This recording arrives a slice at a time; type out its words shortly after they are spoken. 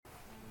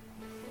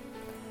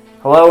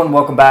Hello and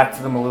welcome back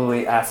to the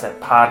Mullooly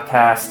Asset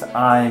Podcast.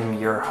 I'm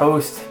your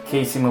host,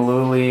 Casey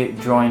Mullooly,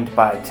 joined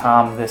by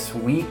Tom this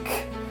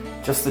week.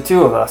 Just the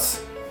two of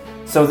us.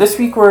 So this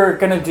week we're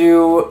going to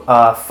do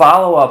a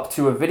follow-up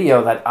to a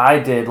video that I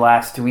did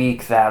last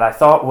week that I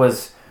thought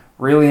was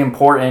really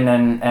important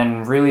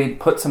and really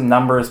put some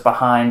numbers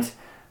behind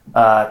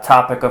a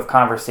topic of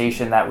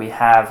conversation that we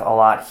have a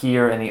lot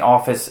here in the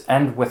office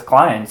and with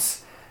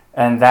clients.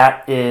 And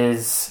that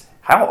is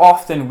how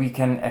often we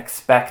can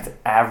expect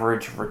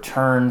average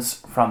returns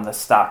from the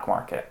stock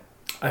market.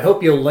 I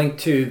hope you'll link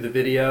to the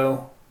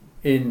video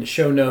in the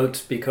show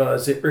notes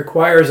because it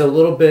requires a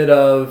little bit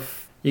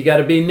of, you got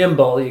to be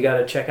nimble, you got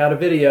to check out a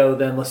video,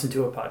 then listen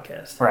to a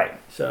podcast. Right.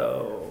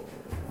 So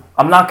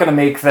I'm not going to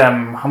make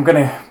them, I'm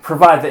going to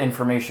provide the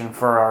information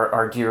for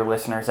our dear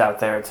listeners out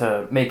there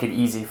to make it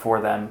easy for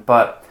them.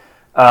 But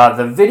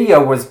the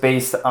video was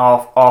based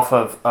off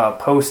of a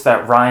post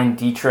that Ryan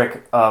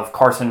Dietrich of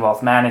Carson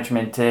Wealth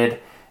Management did,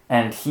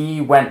 and he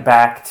went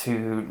back to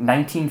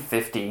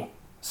 1950,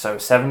 so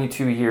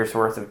 72 years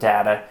worth of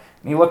data,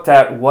 and he looked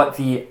at what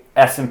the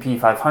S&P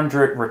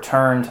 500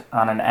 returned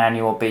on an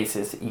annual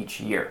basis each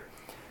year.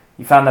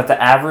 He found that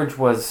the average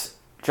was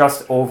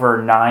just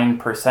over 9%,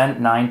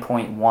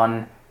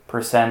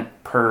 9.1%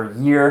 per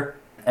year,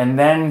 and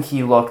then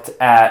he looked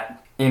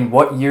at in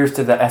what years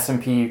did the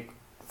S&P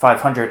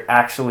 500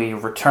 actually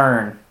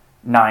return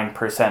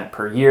 9%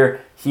 per year.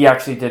 He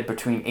actually did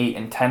between 8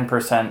 and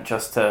 10%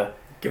 just to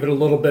give it a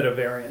little bit of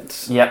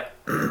variance. Yep.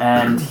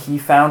 And he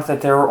found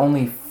that there were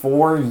only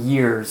 4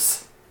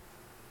 years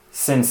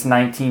since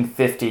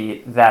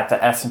 1950 that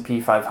the S&P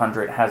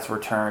 500 has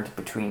returned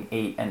between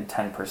 8 and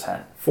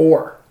 10%.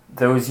 4.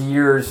 Those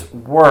years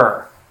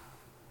were,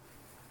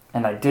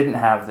 and I didn't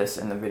have this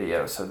in the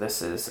video, so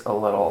this is a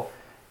little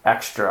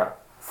extra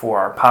for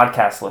our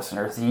podcast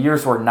listeners. The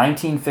years were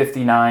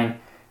 1959,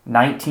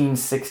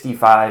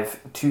 1965,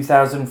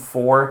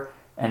 2004,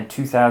 and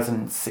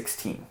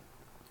 2016.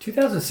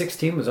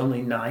 2016 was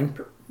only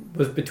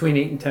was between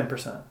 8 and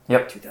 10%.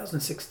 Yep.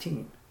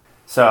 2016.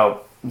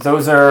 So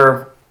those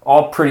are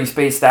all pretty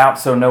spaced out,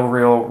 so no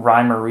real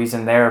rhyme or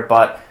reason there,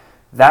 but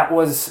that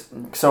was,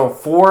 so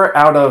 4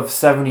 out of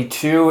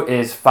 72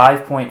 is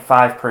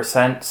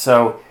 5.5%,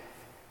 so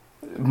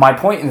my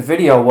point in the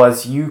video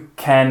was you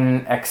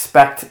can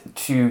expect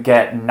to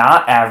get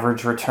not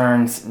average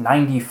returns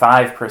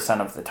 95%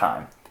 of the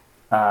time,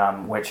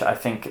 which I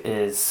think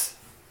is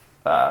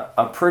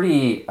a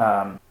pretty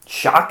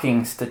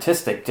shocking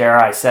statistic,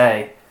 dare I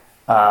say,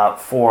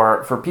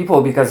 for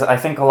people, because I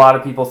think a lot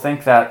of people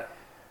think that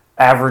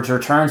average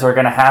returns are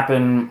going to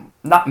happen,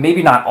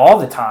 maybe not all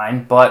the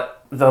time,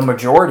 but the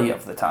majority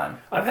of the time.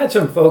 I've had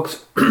some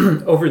folks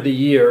over the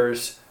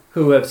years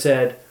who have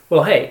said,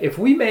 well, hey, if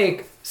we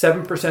make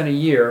 7% a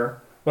year,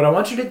 what I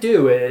want you to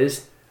do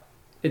is,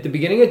 at the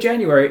beginning of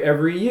January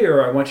every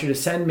year, I want you to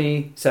send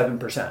me 7%.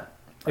 Right.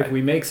 If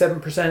we make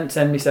 7%,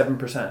 send me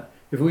 7%.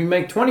 If we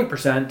make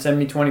 20%, send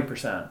me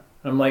 20%.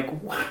 I'm like,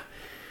 what?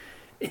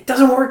 It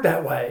doesn't work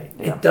that way.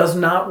 Yeah. It does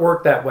not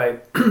work that way.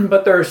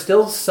 But there are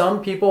still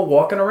some people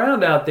walking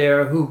around out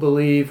there who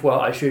believe, well,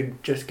 I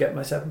should just get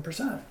my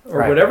 7%. Or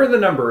right. Whatever the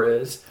number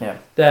is, yeah.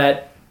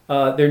 That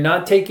they're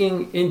not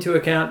taking into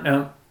account.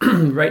 Now,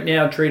 right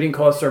now, trading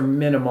costs are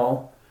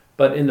minimal.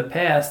 But in the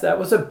past, that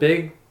was a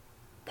big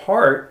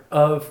part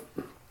of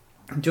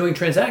doing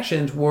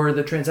transactions were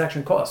the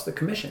transaction costs, the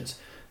commissions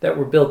that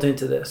were built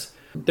into this.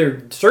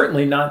 They're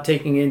certainly not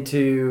taking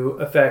into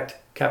effect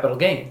capital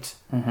gains.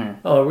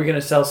 Mm-hmm. Oh, are we going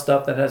to sell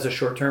stuff that has a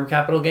short-term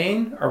capital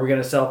gain? Are we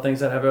going to sell things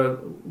that have a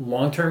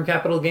long-term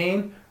capital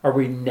gain? Are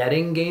we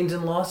netting gains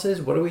and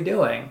losses? What are we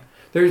doing?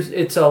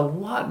 It's a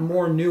lot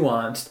more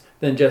nuanced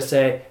than just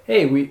say,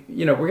 hey, we're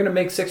going to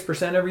make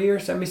 6% every year,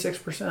 send me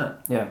 6%.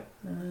 Yeah.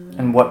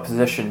 And what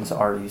positions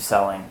are you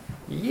selling?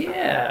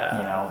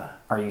 Yeah.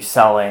 Are you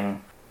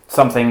selling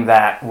something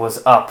that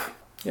was up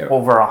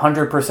over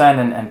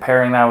 100% and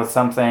pairing that with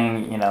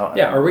something,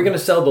 Yeah, are we going to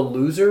sell the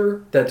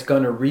loser that's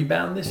going to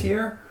rebound this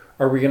year?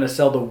 Are we going to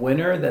sell the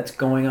winner that's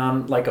going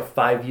on like a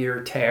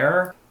 5-year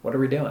tear? What are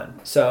we doing?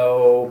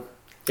 So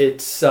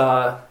it's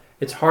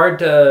hard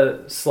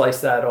to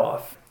slice that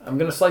off. I'm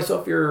going to slice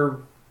off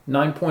your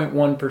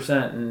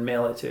 9.1% and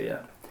mail it to you.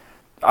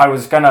 I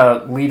was going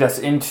to lead us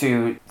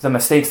into the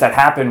mistakes that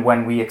happen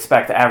when we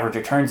expect average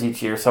returns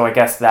each year. So I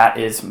guess that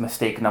is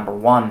mistake number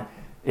 1,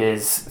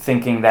 is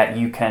thinking that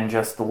you can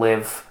just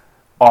live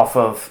off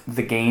of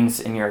the gains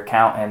in your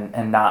account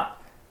and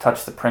not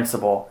touch the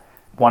principal.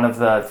 One of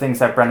the things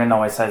that Brendan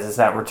always says is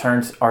that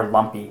returns are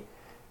lumpy.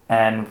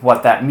 And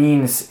what that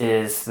means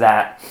is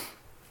that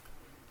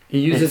he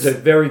uses a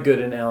very good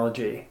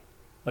analogy,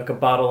 like a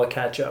bottle of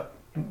ketchup.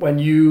 When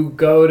you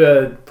go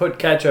to put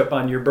ketchup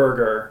on your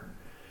burger,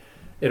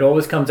 it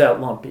always comes out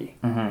lumpy.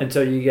 Mm-hmm. And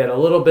so you get a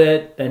little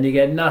bit, then you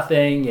get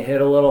nothing, you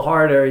hit a little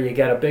harder, you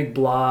get a big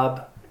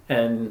blob.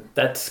 And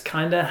that's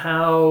kind of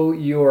how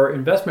your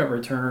investment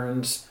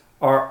returns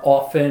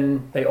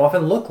often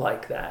look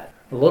like that.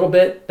 A little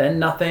bit, then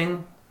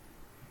nothing.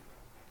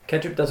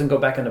 Ketchup doesn't go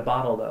back in the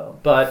bottle though,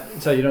 but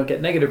so you don't get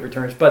negative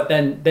returns. But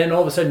then all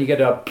of a sudden you get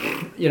a,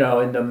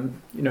 in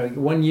the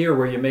 1 year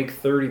where you make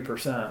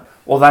 30%.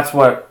 Well, that's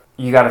what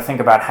you got to think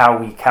about how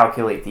we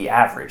calculate the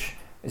average.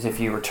 Is if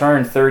you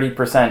return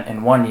 30%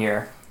 in 1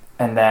 year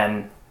and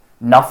then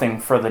nothing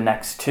for the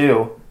next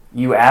 2,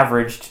 you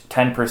averaged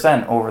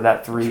 10% over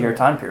that 3-year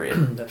time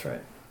period. That's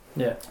right.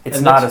 Yeah. It's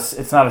not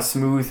a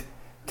smooth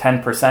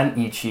 10%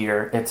 each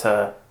year. It's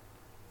a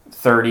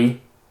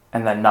 30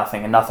 and then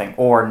nothing and nothing,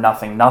 or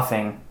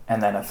nothing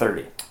and then a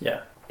 30.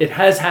 Yeah. It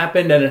has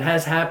happened, and it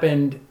has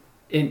happened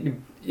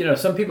in,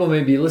 some people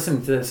may be listening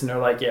to this and they're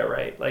like, yeah,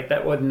 right. Like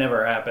that would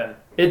never happen.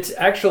 It's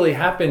actually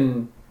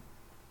happened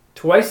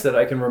twice that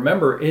I can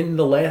remember in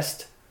the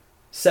last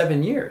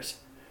 7 years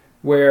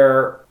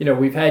where,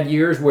 we've had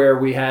years where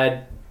we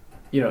had,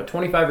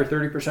 25 or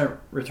 30%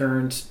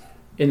 returns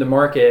in the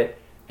market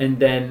and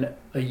then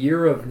a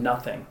year of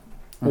nothing.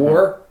 Mm-hmm.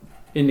 Or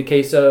in the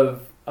case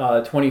of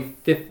 14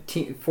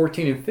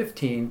 and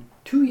 15,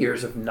 2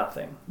 years of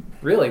nothing.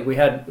 Really, we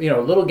had,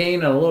 a little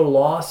gain and a little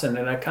loss, and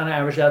then I kind of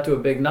averaged out to a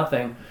big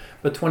nothing.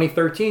 But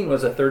 2013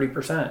 was a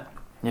 30%.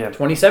 Yeah.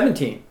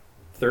 2017,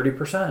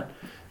 30%.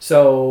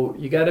 So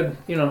you got to,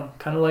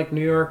 kind of like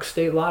New York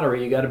State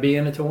Lottery, you got to be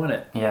in it to win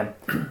it. Yeah.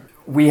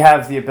 We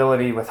have the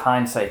ability with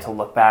hindsight to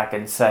look back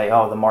and say,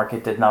 oh, the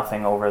market did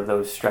nothing over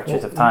those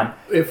stretches of time.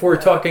 If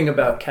we're talking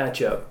about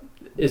catch-up,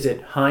 is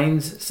it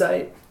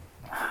hindsight?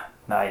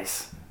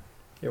 Nice.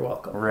 You're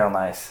welcome. Real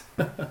nice.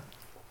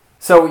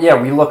 So,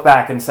 yeah, we look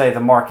back and say the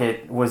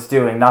market was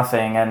doing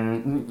nothing,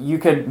 and you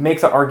could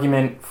make the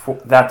argument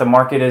that the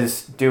market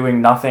is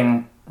doing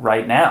nothing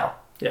right now.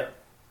 Yeah.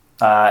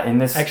 In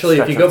this actually,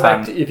 if you go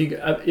back to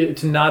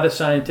it's not a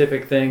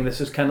scientific thing. This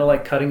is kind of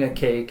like cutting a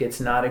cake. It's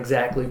not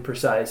exactly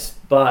precise,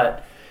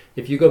 but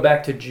if you go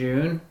back to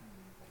June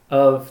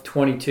of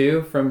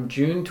 22, from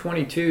June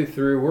 22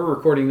 through, we're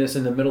recording this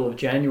in the middle of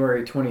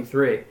January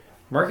 23,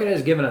 market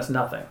has given us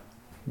nothing.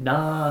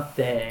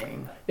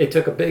 Nothing. It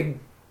took a big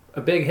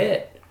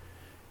hit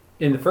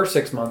in the first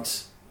 6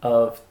 months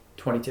of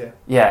 22.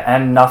 Yeah,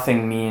 and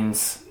nothing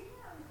means,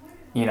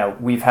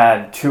 we've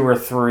had 2 or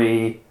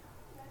 3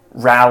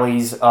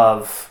 rallies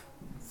of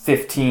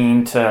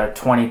 15 to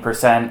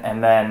 20%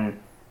 and then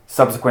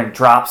subsequent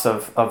drops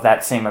of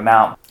that same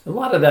amount. A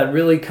lot of that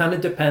really kind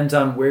of depends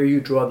on where you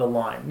draw the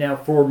line. Now,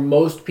 for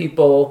most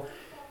people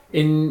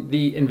in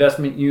the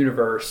investment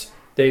universe,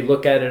 they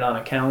look at it on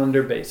a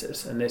calendar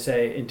basis and they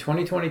say, in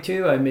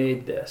 2022, I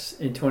made this.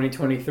 In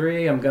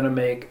 2023, I'm going to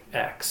make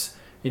X.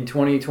 In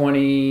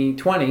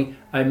 2020,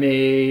 I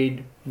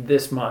made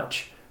this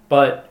much.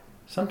 But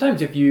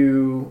sometimes if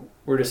you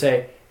were to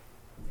say,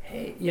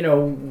 hey,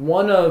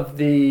 one of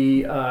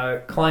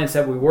the clients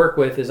that we work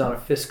with is on a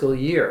fiscal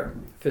year.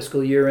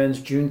 Fiscal year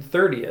ends June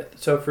 30th.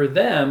 So for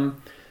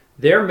them,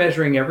 they're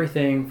measuring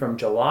everything from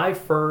July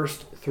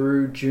 1st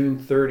through June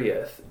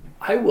 30th.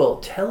 I will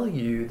tell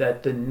you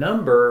that the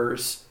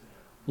numbers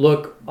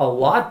look a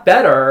lot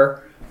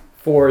better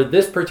for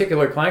this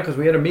particular client because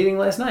we had a meeting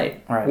last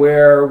night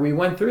where we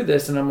went through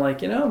this and I'm like,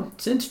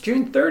 since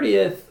June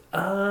 30th,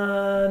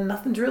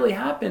 nothing's really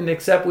happened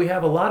except we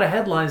have a lot of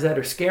headlines that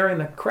are scaring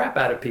the crap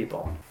out of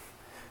people.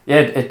 Yeah,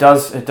 it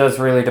does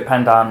really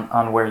depend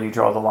on where you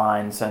draw the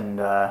lines.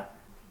 And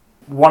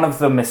one of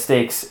the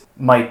mistakes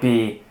might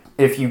be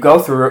if you go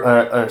through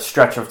a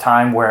stretch of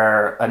time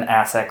where an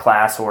asset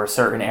class or a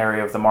certain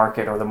area of the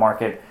market or the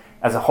market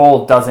as a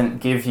whole doesn't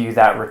give you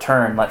that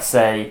return. Let's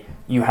say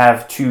you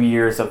have 2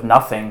 years of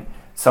nothing.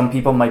 Some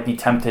people might be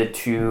tempted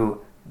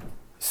to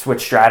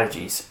switch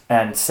strategies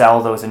and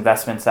sell those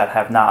investments that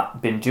have not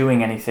been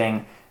doing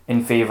anything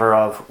in favor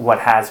of what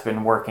has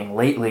been working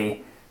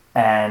lately.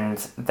 And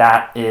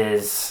that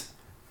is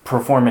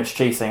performance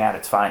chasing at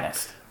its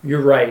finest.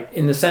 You're right,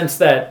 in the sense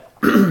that,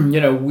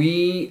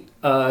 we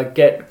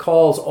get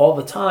calls all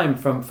the time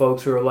from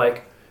folks who are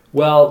like,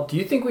 well, do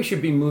you think we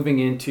should be moving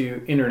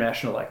into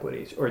international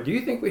equities? Or do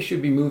you think we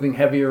should be moving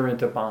heavier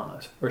into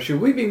bonds? Or should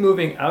we be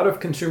moving out of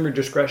consumer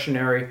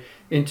discretionary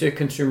into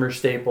consumer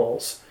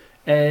staples?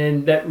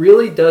 And that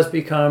really does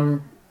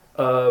become,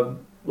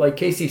 like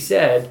Casey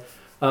said,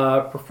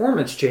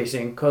 performance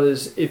chasing.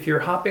 Because if you're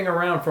hopping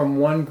around from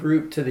one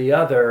group to the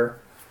other,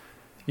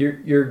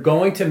 you're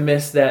going to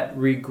miss that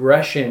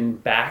regression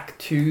back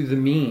to the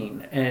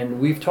mean.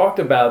 And we've talked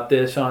about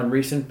this on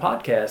recent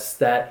podcasts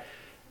that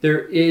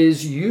there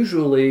is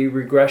usually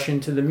regression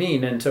to the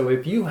mean. And so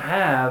if you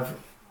have,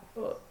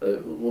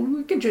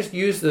 we can just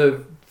use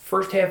the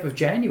first half of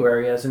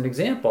January as an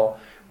example.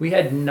 We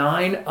had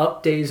 9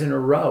 up days in a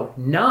row,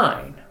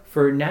 9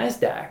 for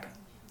NASDAQ.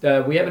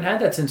 We haven't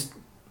had that since,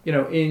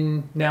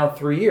 in now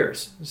 3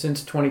 years,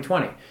 since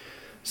 2020.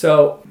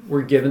 So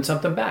we're giving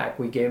something back.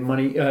 We gave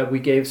money. We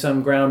gave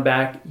some ground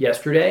back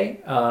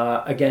yesterday.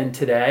 Again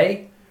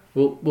today.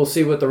 We'll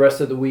see what the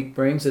rest of the week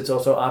brings. It's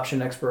also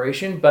option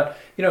expiration. But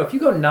if you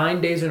go 9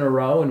 days in a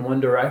row in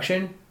one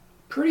direction,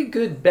 pretty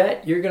good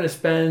bet you're going to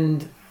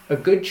spend a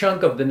good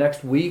chunk of the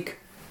next week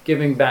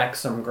giving back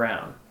some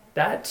ground.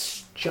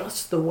 That's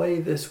just the way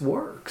this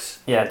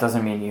works. Yeah, it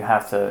doesn't mean you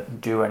have to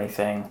do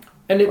anything.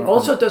 And it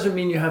also doesn't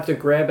mean you have to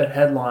grab at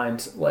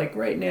headlines. Like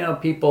right now,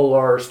 people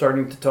are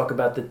starting to talk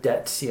about the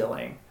debt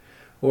ceiling.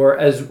 Or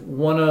as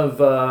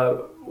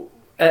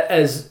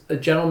as a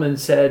gentleman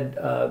said,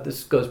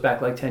 this goes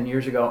back like 10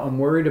 years ago, I'm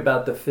worried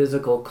about the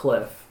physical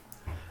cliff.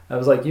 I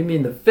was like, you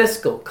mean the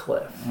fiscal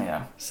cliff?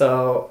 Yeah.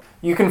 So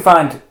you can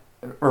find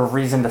a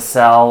reason to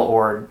sell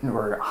or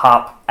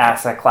hop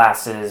asset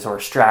classes or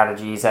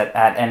strategies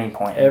at any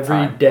point in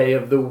time. Every day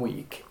of the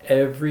week.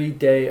 Every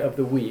day of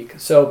the week.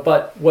 So,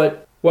 but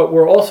what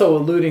we're also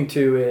alluding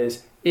to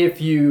is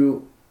if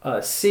you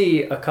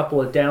see a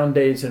couple of down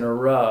days in a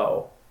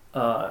row,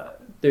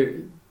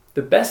 the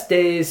best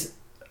days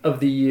of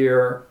the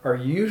year are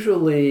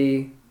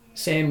usually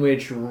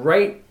sandwiched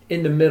right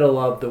in the middle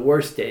of the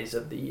worst days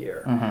of the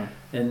year.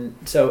 Mm-hmm. And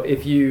so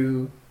if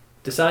you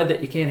decide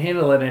that you can't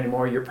handle it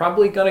anymore, you're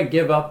probably going to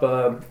give up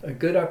a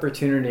good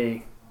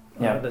opportunity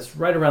that's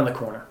right around the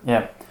corner.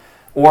 Yeah.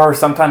 Or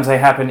sometimes they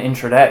happen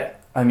intraday.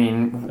 I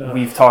mean,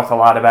 we've talked a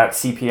lot about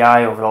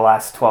CPI over the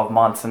last 12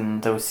 months,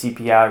 and those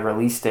CPI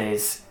release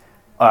days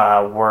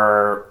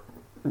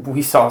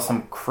we saw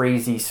some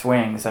crazy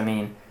swings. I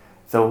mean,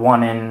 the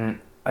one in,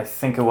 I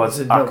think it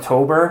was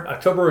October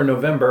or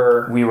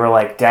November. We were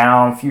like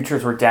down,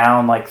 futures were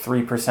down like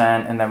 3%,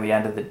 and then we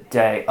ended the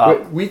day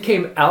up. We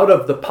came out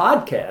of the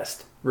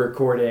podcast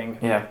recording.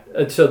 Yeah.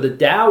 So the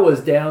Dow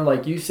was down,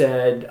 like you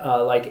said,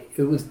 I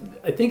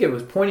think it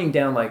was pointing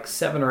down like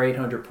 700 or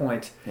 800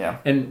 points. Yeah.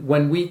 And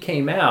when we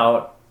came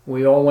out,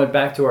 we all went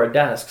back to our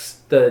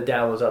desks. The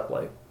Dow was up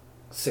like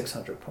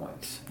 600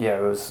 points. Yeah,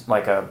 it was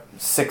like a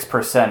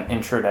 6%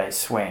 intraday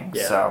swing.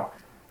 Yeah.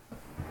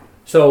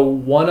 So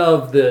one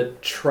of the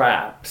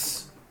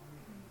traps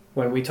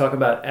when we talk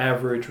about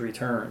average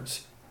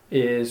returns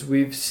is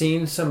we've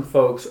seen some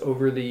folks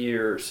over the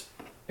years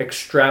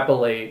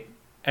extrapolate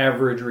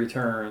average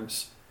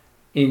returns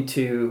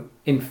into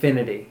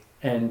infinity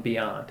and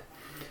beyond.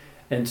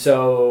 And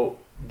so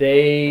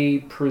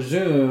they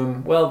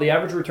presume, well, the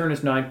average return is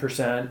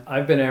 9%.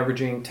 I've been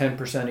averaging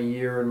 10% a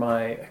year in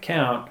my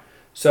account.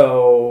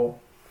 So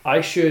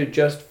I should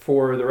just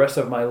for the rest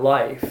of my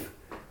life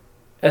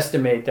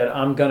estimate that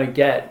I'm going to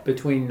get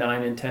between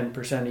 9 and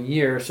 10% a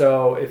year.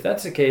 So if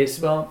that's the case,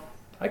 well,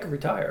 I could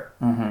retire.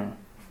 Mm-hmm.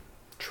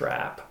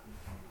 Trap.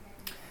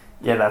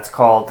 Yeah, that's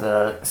called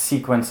the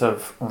sequence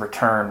of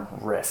return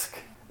risk.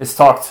 It's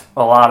talked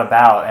a lot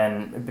about,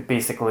 and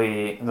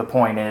basically the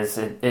point is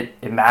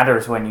it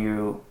matters when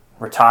you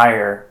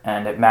retire,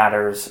 and it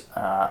matters,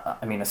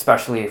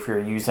 especially if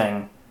you're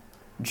using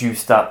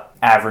juiced up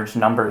average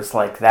numbers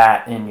like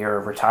that in your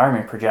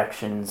retirement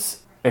projections.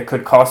 It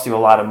could cost you a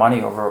lot of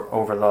money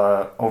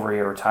over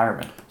your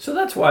retirement. So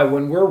that's why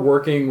when we're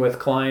working with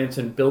clients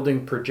and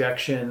building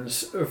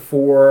projections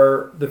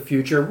for the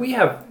future, we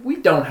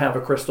don't have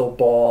a crystal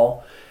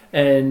ball,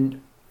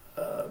 and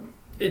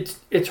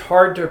it's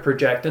hard to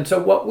project. And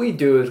so what we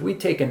do is we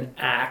take an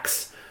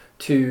axe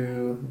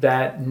to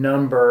that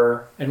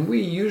number, and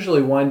we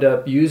usually wind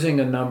up using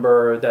a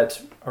number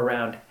that's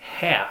around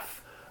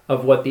half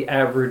of what the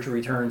average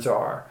returns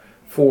are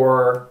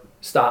for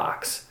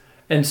stocks.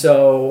 And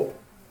so,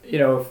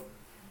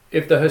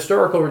 if the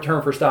historical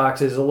return for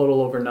stocks is a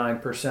little over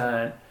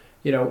 9%,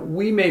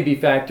 we may be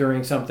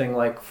factoring something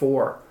like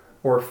 4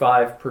 or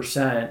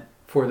 5%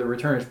 for the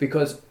returns,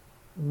 because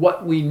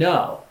what we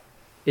know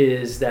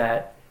is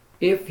that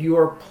if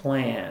your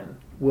plan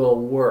will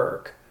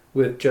work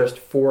with just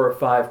 4 or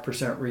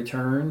 5%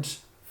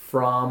 returns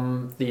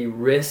from the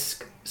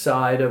risk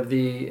side of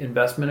the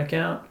investment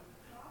account,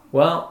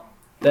 well,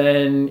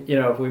 then,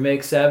 if we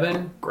make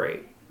 7,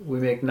 great. We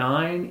make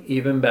 9,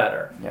 even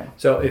better. Yeah.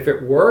 So if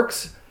it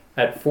works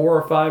at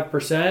 4 or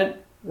 5%,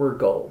 we're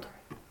gold.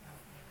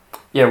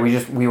 Yeah,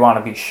 we want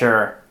to be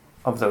sure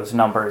of those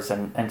numbers,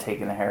 and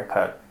taking the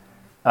haircut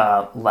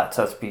lets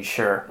us be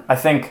sure. I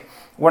think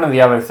one of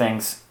the other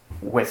things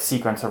with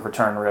sequence of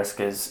return risk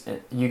is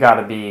you got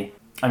to be,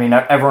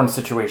 everyone's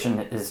situation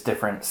is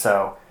different.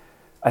 So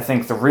I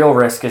think the real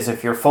risk is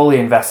if you're fully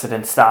invested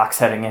in stocks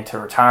heading into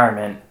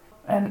retirement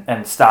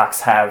and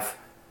stocks have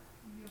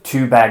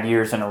 2 bad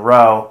years in a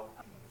row,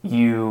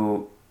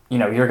 you're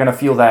going to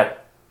feel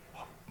that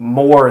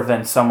more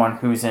than someone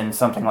who's in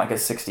something like a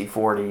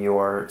 60-40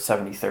 or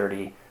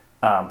 70-30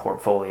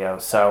 portfolio.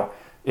 So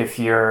if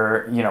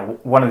you're,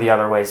 one of the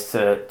other ways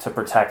to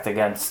protect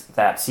against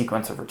that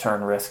sequence of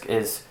return risk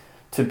is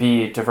to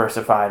be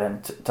diversified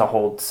and to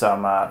hold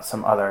some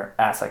other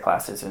asset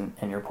classes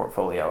in your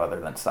portfolio other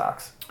than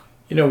stocks.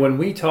 When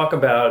we talk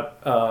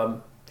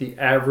about the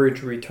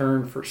average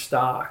return for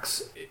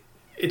stocks,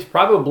 it's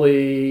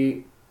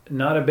probably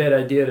not a bad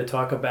idea to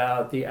talk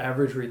about the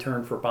average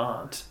return for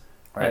bonds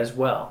as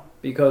well,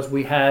 because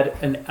we had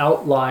an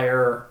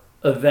outlier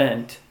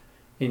event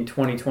in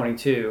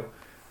 2022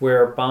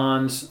 where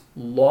bonds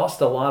lost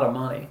a lot of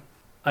money.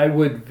 I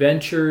would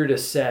venture to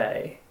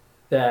say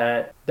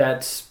that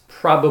that's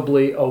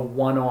probably a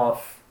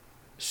one-off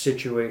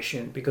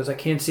situation, because I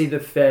can't see the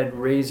Fed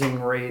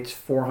raising rates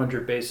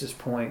 400 basis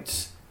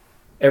points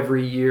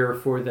every year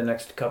for the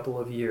next couple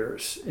of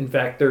years. In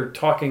fact, they're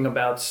talking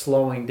about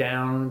slowing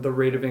down the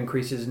rate of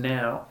increases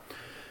now.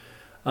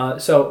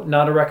 So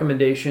not a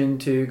recommendation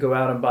to go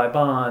out and buy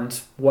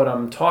bonds. What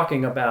I'm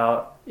talking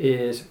about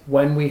is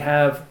when we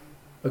have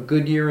a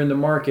good year in the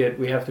market,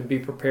 we have to be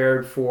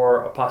prepared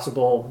for a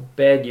possible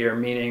bad year,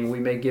 meaning we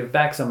may give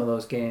back some of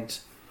those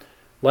gains.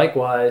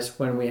 Likewise,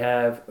 when we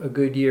have a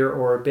good year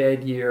or a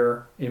bad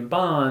year in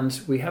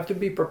bonds, we have to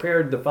be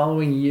prepared the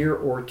following year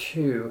or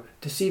two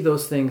to see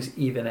those things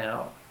even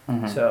out.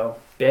 Mm-hmm. So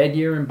bad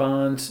year in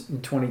bonds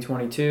in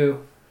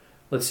 2022.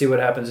 Let's see what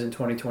happens in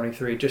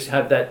 2023. Just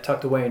have that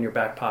tucked away in your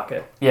back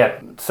pocket.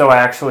 Yeah. So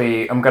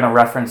I'm going to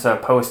reference a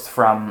post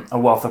from A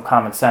Wealth of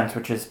Common Sense,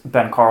 which is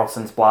Ben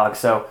Carlson's blog.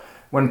 So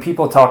when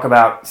people talk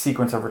about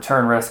sequence of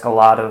return risk, a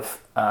lot of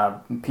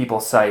people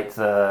cite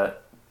the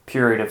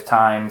period of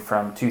time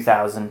from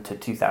 2000 to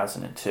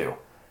 2002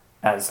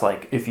 as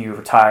like if you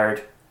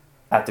retired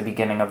at the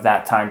beginning of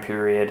that time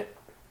period,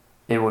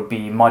 it would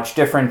be much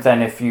different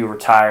than if you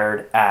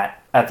retired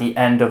at the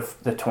end of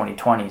the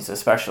 2020s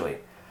especially.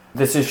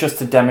 This is just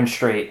to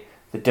demonstrate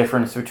the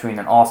difference between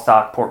an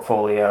all-stock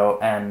portfolio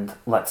and,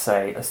 let's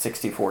say, a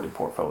 60-40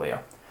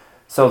 portfolio.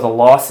 So the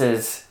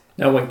losses...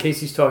 Now, when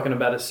Casey's talking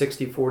about a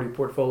 60-40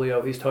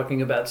 portfolio, he's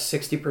talking about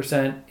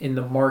 60% in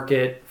the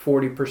market,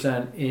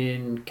 40%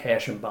 in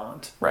cash and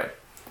bonds. Right.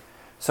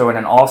 So in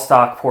an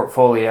all-stock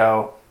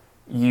portfolio,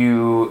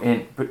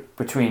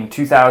 between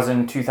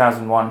 2000,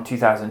 2001,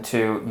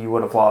 2002, you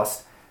would have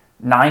lost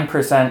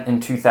 9% in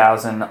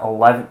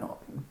 2011,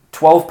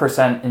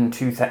 12%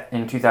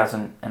 in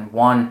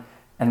 2001,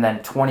 and then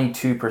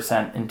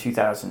 22% in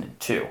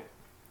 2002.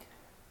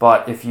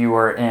 But if you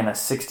were in a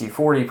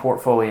 60-40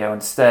 portfolio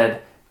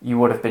instead, you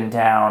would have been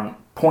down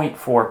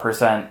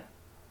 0.4%,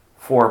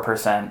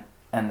 4%,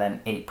 and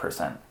then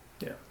 8%.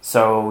 Yeah.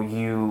 So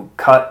you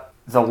cut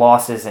the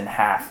losses in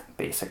half,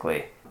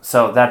 basically.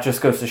 So that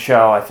just goes to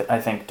show, I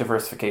think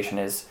diversification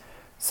is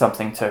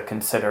something to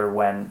consider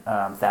when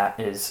that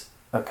is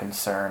a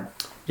concern.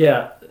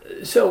 Yeah.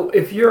 So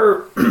if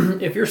you're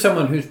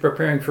someone who's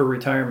preparing for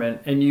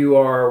retirement and you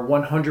are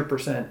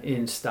 100%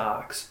 in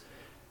stocks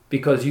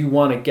because you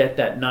want to get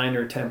that 9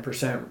 or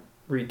 10%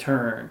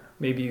 return,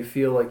 maybe you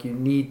feel like you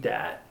need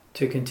that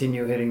to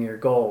continue hitting your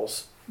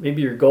goals.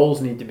 Maybe your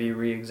goals need to be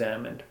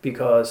re-examined,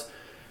 because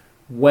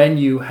when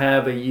you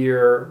have a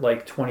year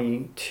like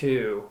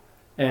 22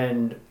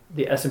 and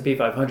the S&P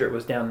 500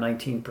 was down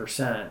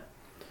 19%,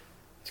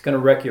 it's going to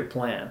wreck your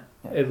plan,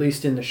 at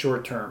least in the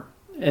short term.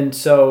 And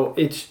so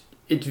it's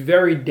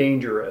very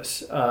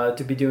dangerous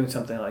to be doing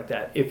something like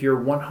that. If you're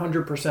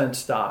 100%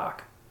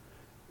 stock,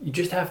 you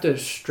just have to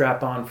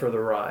strap on for the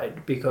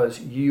ride,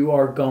 because you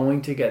are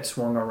going to get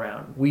swung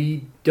around.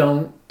 We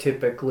don't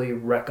typically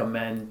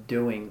recommend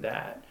doing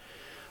that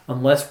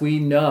unless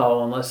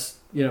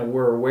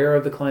we're aware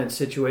of the client's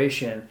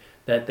situation,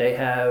 that they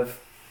have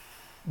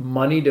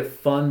money to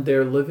fund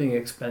their living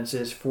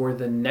expenses for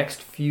the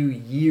next few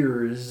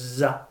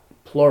years,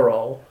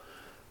 plural,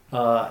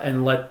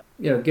 and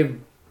give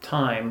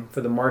time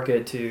for the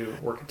market to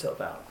work itself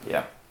out.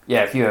 Yeah.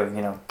 Yeah, if you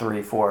have,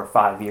 3, 4,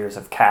 5 years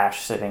of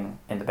cash sitting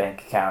in the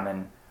bank account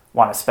and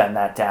want to spend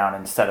that down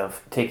instead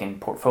of taking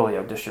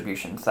portfolio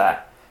distributions,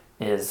 that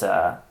is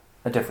a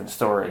different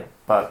story.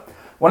 But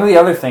one of the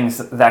other things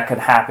that could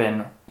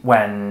happen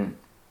when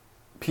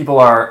people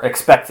are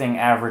expecting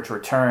average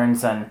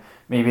returns and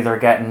maybe they're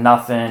getting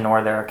nothing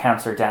or their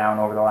accounts are down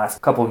over the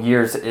last couple of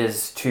years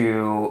is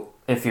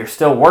if you're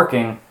still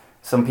working,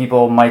 some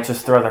people might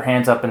just throw their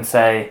hands up and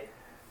say,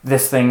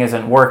 this thing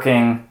isn't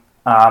working,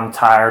 I'm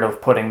tired of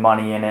putting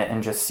money in it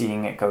and just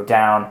seeing it go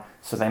down,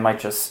 so they might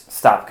just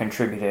stop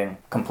contributing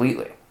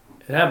completely.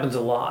 It happens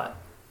a lot.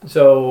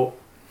 So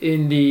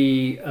in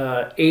the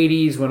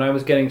 80s, when I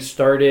was getting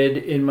started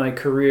in my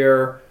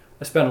career,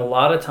 I spent a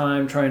lot of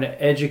time trying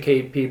to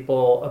educate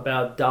people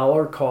about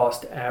dollar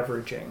cost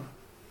averaging.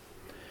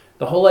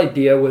 The whole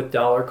idea with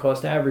dollar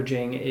cost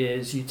averaging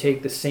is you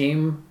take the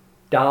same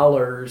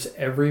dollars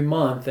every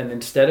month, and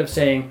instead of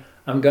saying,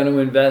 I'm going to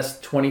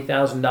invest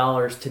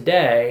 $20,000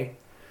 today,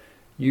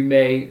 you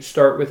may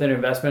start with an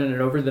investment,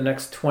 and over the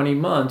next 20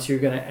 months, you're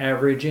going to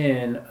average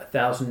in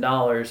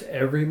 $1,000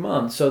 every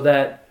month, so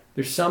that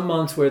there's some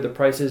months where the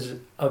prices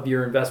of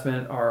your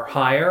investment are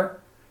higher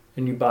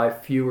and you buy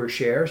fewer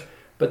shares.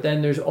 But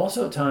then there's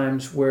also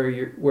times where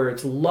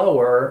it's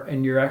lower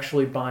and you're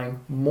actually buying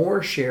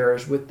more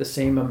shares with the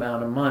same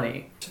amount of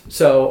money.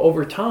 So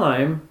over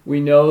time, we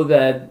know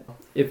that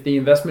if the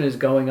investment is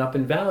going up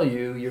in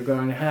value, you're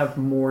going to have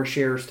more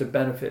shares to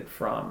benefit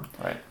from.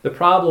 Right. The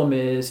problem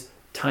is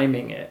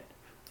timing it.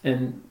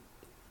 And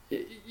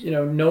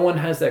no one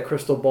has that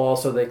crystal ball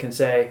so they can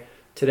say,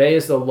 today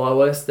is the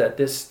lowest that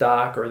this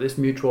stock or this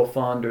mutual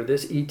fund or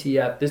this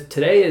ETF,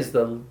 today is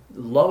the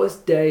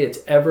lowest day it's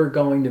ever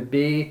going to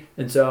be,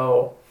 and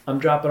so I'm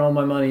dropping all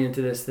my money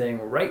into this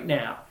thing right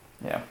now.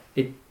 Yeah.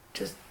 It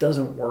just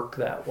doesn't work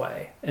that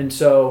way. And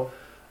so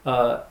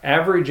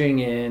averaging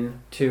in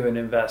to an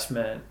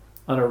investment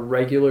on a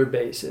regular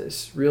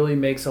basis really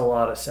makes a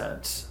lot of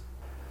sense.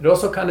 It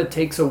also kind of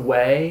takes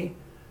away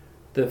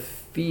the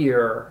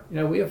fear.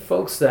 We have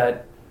folks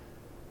that,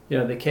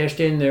 they cashed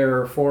in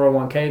their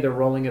 401k, they're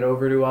rolling it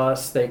over to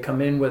us. They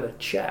come in with a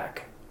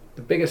check,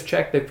 the biggest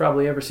check they've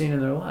probably ever seen in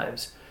their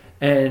lives.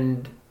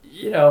 And,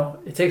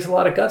 it takes a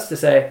lot of guts to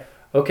say,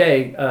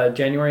 okay,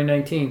 January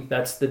 19th,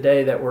 that's the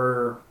day that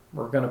we're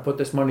going to put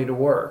this money to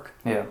work.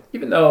 Yeah.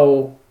 Even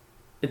though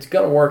it's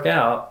going to work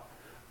out,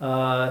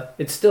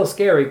 it's still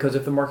scary because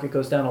if the market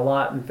goes down a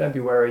lot in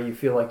February, you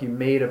feel like you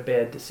made a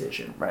bad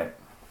decision. Right.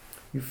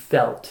 You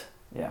felt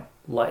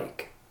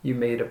like you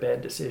made a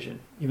bad decision,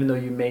 even though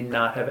you may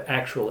not have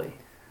actually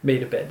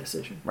made a bad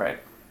decision. Right.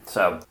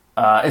 So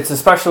it's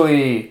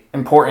especially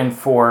important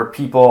for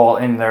people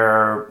in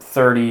their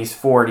 30s,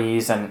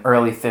 40s, and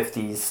early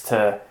 50s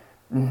to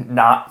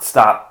not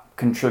stop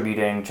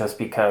contributing just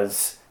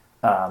because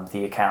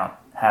the account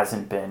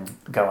hasn't been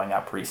going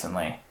up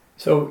recently.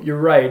 So you're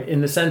right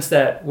in the sense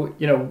that,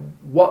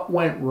 what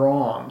went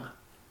wrong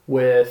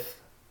with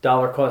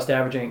dollar cost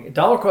averaging?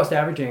 Dollar cost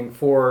averaging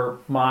for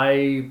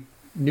my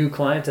new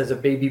clients as a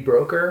baby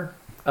broker,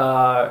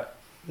 that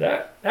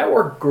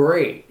worked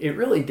great. It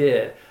really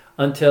did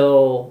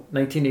until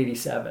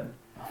 1987.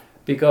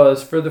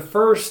 Because for the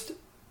first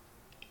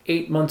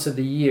 8 months of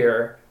the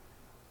year,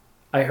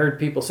 I heard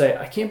people say,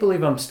 I can't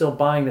believe I'm still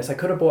buying this. I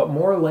could have bought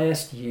more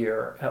last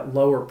year at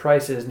lower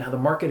prices. Now the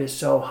market is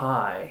so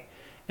high.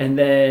 And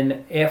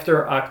then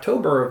after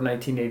October of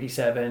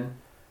 1987,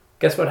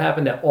 guess what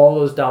happened to all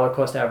those dollar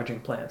cost averaging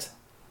plans?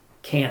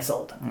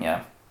 Canceled.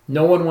 Yeah.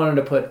 No one wanted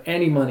to put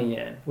any money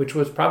in, which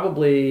was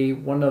probably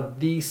one of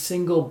the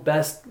single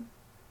best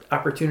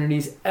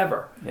opportunities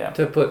ever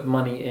to put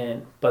money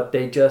in. But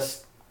they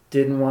just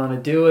didn't want to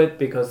do it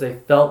because they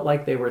felt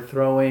like they were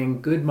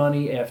throwing good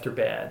money after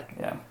bad.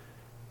 Yeah.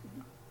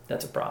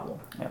 That's a problem.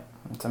 Yeah,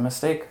 it's a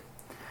mistake.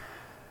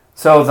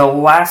 So the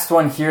last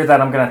one here that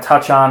I'm going to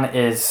touch on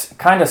is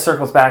kind of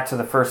circles back to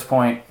the first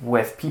point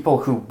with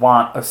people who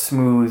want a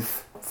smooth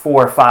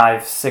 4,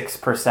 5,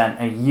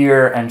 6% a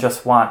year and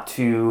just want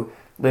to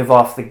live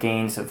off the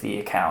gains of the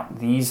account.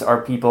 These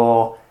are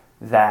people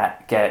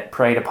that get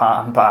preyed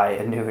upon by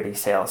annuity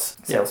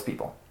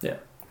salespeople. Yeah.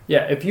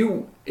 If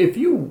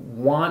you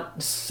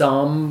want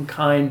some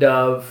kind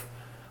of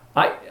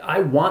I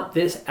want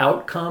this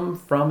outcome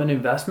from an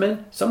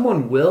investment,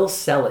 someone will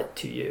sell it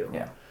to you.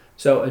 Yeah.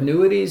 So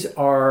annuities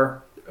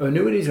are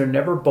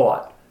never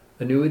bought.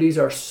 Annuities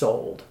are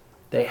sold.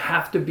 They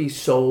have to be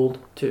sold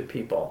to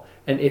people.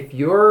 And if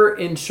you're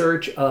in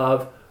search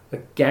of a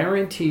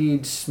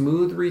guaranteed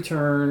smooth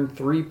return,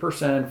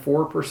 3%,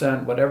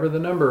 4%, whatever the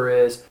number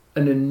is,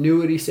 an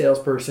annuity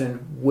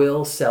salesperson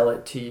will sell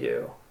it to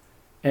you.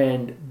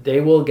 And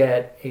they will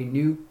get a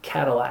new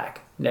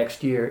Cadillac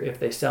next year if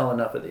they sell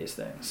enough of these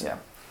things. Yeah.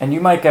 And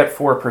you might get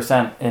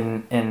 4%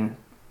 in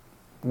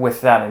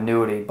with that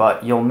annuity,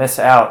 but you'll miss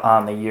out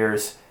on the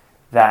years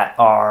that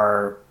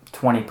are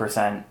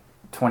 20%,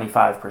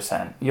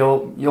 25%.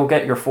 You'll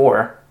get your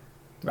 4%.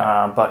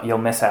 But you'll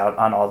miss out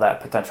on all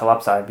that potential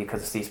upside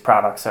because these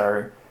products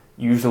are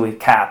usually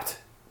capped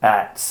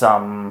at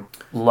some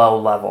low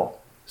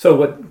level. So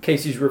what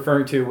Casey's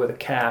referring to with a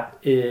cap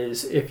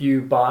is if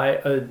you buy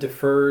a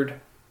deferred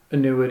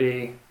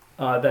annuity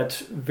that's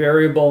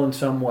variable in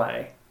some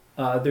way,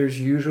 there's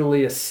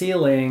usually a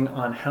ceiling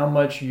on how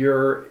much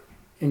you're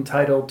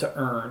entitled to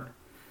earn.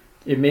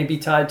 It may be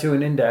tied to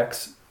an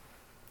index,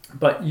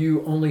 but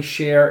you only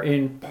share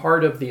in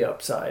part of the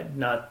upside,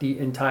 not the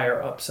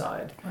entire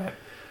upside. Right.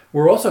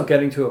 We're also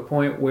getting to a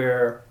point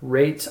where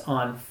rates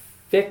on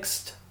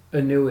fixed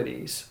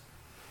annuities,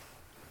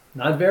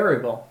 not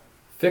variable,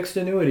 fixed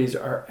annuities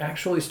are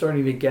actually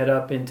starting to get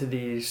up into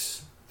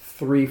these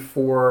 3,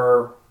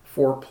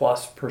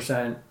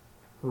 4+%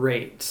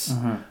 rates.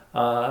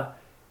 Mm-hmm.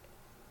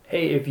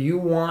 Hey, if you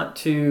want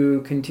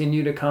to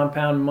continue to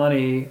compound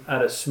money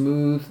at a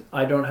smooth,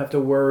 I don't have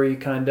to worry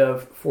kind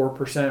of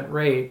 4%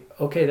 rate,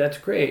 okay, that's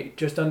great.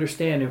 Just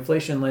understand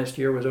inflation last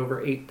year was over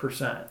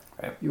 8%.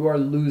 Right. You are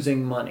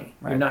losing money.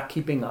 Right. You're not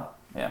keeping up.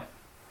 Yeah.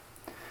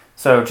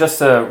 So just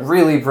to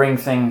really bring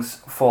things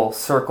full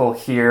circle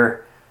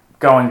here,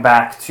 going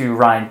back to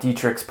Ryan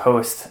Dietrich's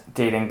post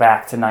dating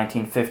back to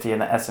 1950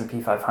 and the S&P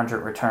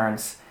 500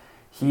 returns,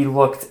 he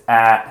looked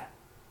at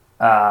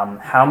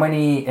how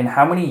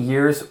many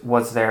years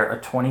was there a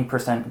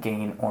 20%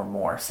 gain or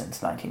more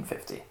since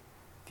 1950?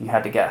 If you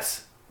had to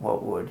guess,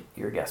 what would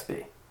your guess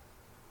be?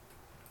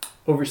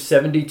 Over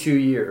 72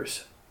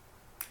 years.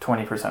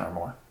 20% or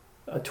more.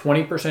 A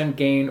 20%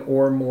 gain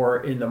or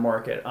more in the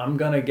market. I'm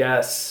going to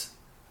guess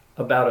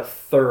about a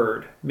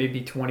third,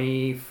 maybe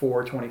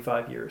 24,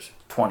 25 years.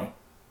 20.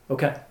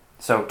 Okay.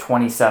 So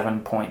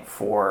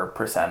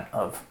 27.4%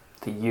 of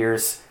the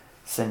years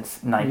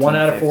since 1950. 1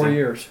 out of 4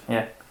 years.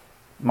 Yeah.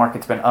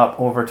 Market's been up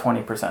over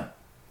 20%.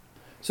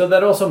 So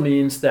that also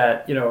means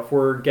that, if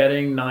we're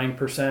getting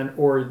 9%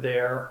 or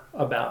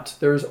thereabouts,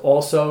 there's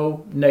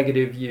also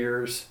negative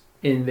years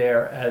in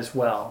there as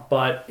well.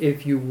 But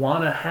if you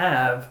want to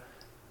have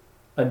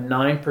a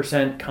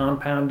 9%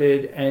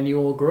 compounded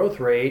annual growth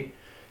rate,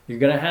 You're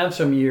going to have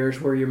some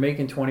years where you're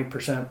making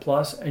 20%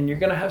 plus, and you're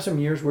going to have some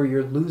years where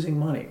you're losing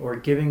money or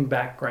giving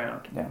back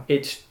ground. Yeah.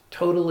 It's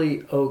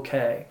totally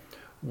okay.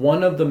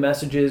 One of the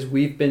messages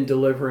we've been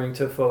delivering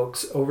to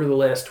folks over the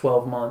last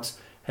 12 months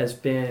has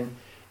been,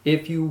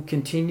 if you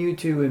continue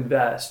to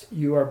invest,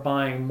 you are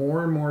buying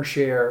more and more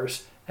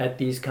shares at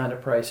these kind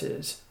of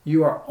prices.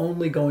 You are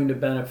only going to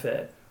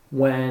benefit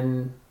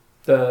when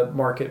the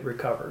market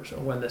recovers or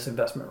when this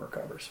investment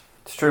recovers.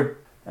 It's true.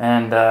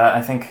 And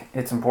I think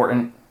it's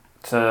important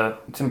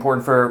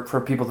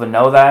for people to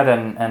know that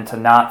and to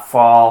not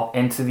fall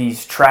into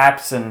these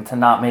traps and to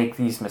not make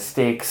these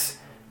mistakes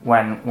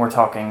when we're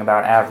talking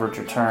about average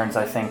returns.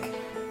 I think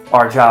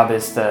our job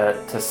is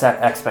to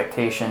set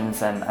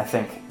expectations, and I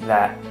think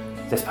that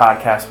this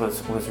podcast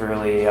was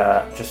really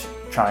just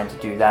trying to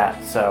do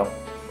that. So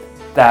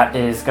that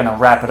is going to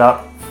wrap it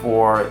up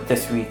for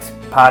this week's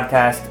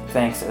podcast.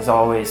 Thanks as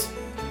always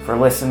for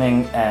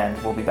listening, and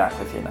we'll be back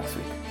with you next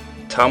week.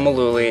 Tom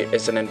Mullooly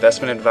is an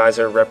investment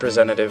advisor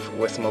representative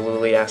with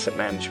Mullooly Asset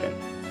Management.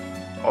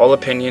 All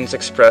opinions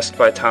expressed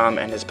by Tom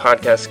and his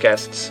podcast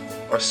guests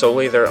are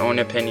solely their own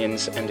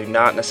opinions and do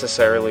not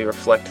necessarily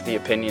reflect the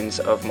opinions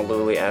of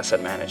Mullooly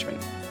Asset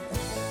Management.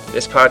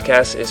 This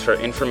podcast is for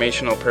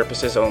informational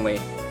purposes only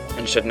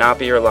and should not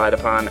be relied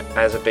upon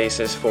as a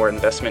basis for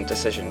investment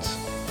decisions.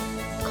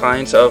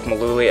 Clients of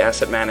Mullooly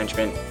Asset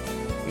Management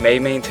may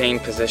maintain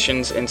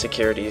positions in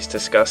securities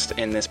discussed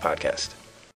in this podcast.